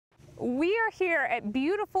We are here at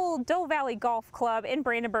beautiful Doe Valley Golf Club in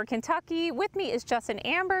Brandenburg, Kentucky. With me is Justin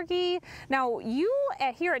Ambergy. Now, you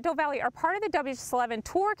here at Doe Valley are part of the WS11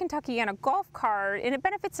 Tour Kentuckiana Golf Card, and it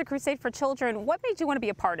benefits the Crusade for Children. What made you want to be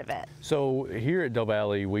a part of it? So here at Doe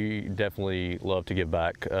Valley, we definitely love to give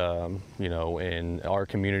back. And our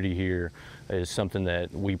community here is something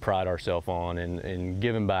that we pride ourselves on, and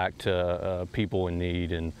giving back to people in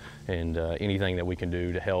need and anything that we can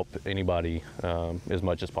do to help anybody as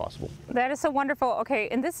much as possible. That is so wonderful. Okay,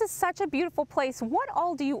 and this is such a beautiful place. What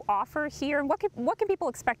all do you offer here, and what can people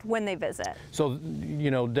expect when they visit? So,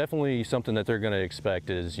 definitely something that they're going to expect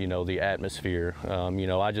is, the atmosphere.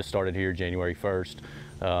 I just started here January 1st.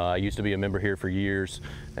 I used to be a member here for years,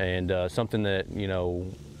 and something that,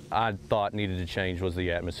 I thought needed to change was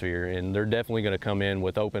the atmosphere, and they're definitely going to come in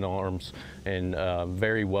with open arms and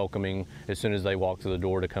very welcoming as soon as they walk through the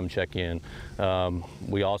door to come check in.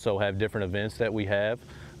 We also have different events that we have,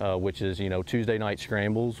 which is Tuesday night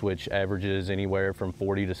scrambles, which averages anywhere from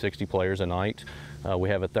 40 to 60 players a night. We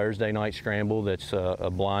have a Thursday night scramble that's a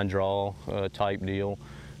blind draw type deal.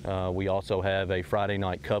 We also have a Friday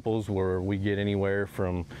night couples where we get anywhere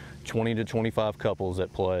from 20 to 25 couples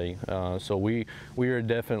that play. So we are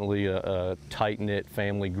definitely a tight-knit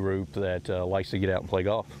family group that likes to get out and play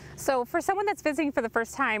golf. So for someone that's visiting for the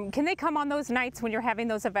first time, can they come on those nights when you're having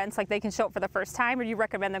those events, like they can show up for the first time, or do you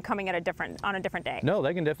recommend them coming on a different day? No,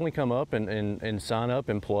 they can definitely come up and sign up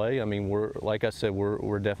and play. I mean, like I said,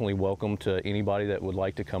 we're definitely welcome to anybody that would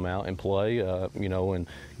like to come out and play, and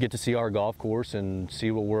get to see our golf course and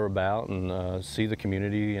see what we're about, and see the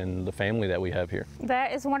community and the family that we have here.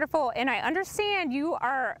 That is wonderful, and I understand you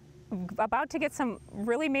are about to get some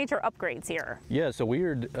really major upgrades here. Yeah, so we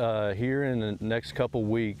are here in the next couple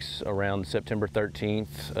weeks, around September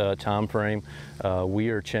 13th time frame. We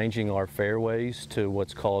are changing our fairways to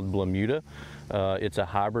what's called Bermuda. It's a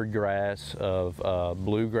hybrid grass of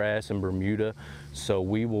bluegrass and Bermuda, so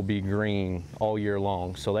we will be green all year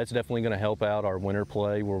long. So that's definitely going to help out our winter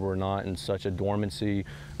play, where we're not in such a dormancy,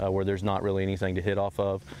 where there's not really anything to hit off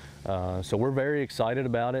of. So we're very excited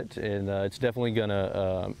about it, and it's definitely going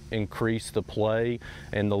to increase the play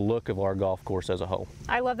and the look of our golf course as a whole.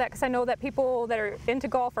 I love that, because I know that people that are into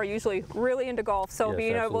golf are usually really into golf, so yes,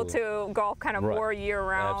 being absolutely. able to golf kind of Right. more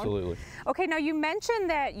year-round. Absolutely. Okay, now you mentioned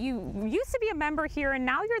that you used to be a member here, and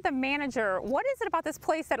now you're the manager. What is it about this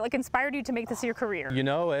place that inspired you to make this your career?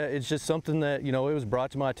 It's just something that, it was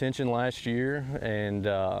brought to my attention last year, and,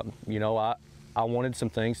 I wanted some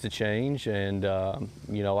things to change, and,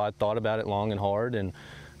 I thought about it long and hard, and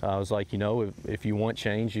I was like, if you want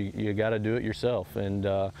change, you got to do it yourself. And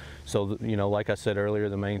like I said earlier,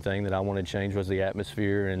 the main thing that I wanted to change was the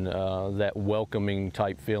atmosphere and that welcoming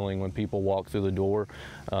type feeling when people walk through the door,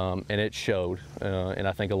 and it showed. And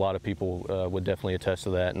I think a lot of people would definitely attest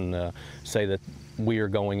to that, and say that we are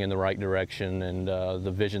going in the right direction, and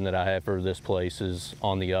the vision that I have for this place is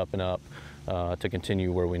on the up and up. To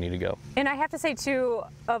continue where we need to go. And I have to say too,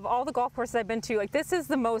 of all the golf courses I've been to, this is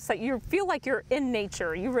the most that you feel like you're in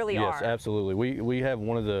nature. You really are. Yes, absolutely. We have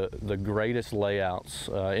one of the greatest layouts,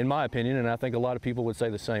 in my opinion, and I think a lot of people would say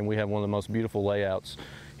the same. We have one of the most beautiful layouts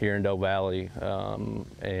here in Doe Valley,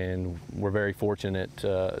 and we're very fortunate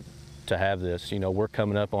to have this. We're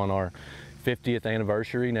coming up on our 50th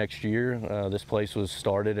anniversary next year. This place was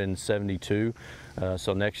started in '72,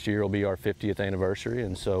 so next year will be our 50th anniversary,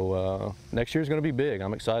 and so next year is going to be big.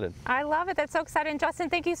 I'm excited. I love it. That's so exciting. Justin,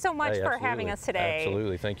 thank you so much for having us today.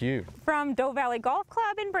 Absolutely. Thank you. From Doe Valley Golf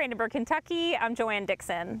Club in Brandenburg, Kentucky, I'm Joanne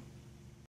Dixon.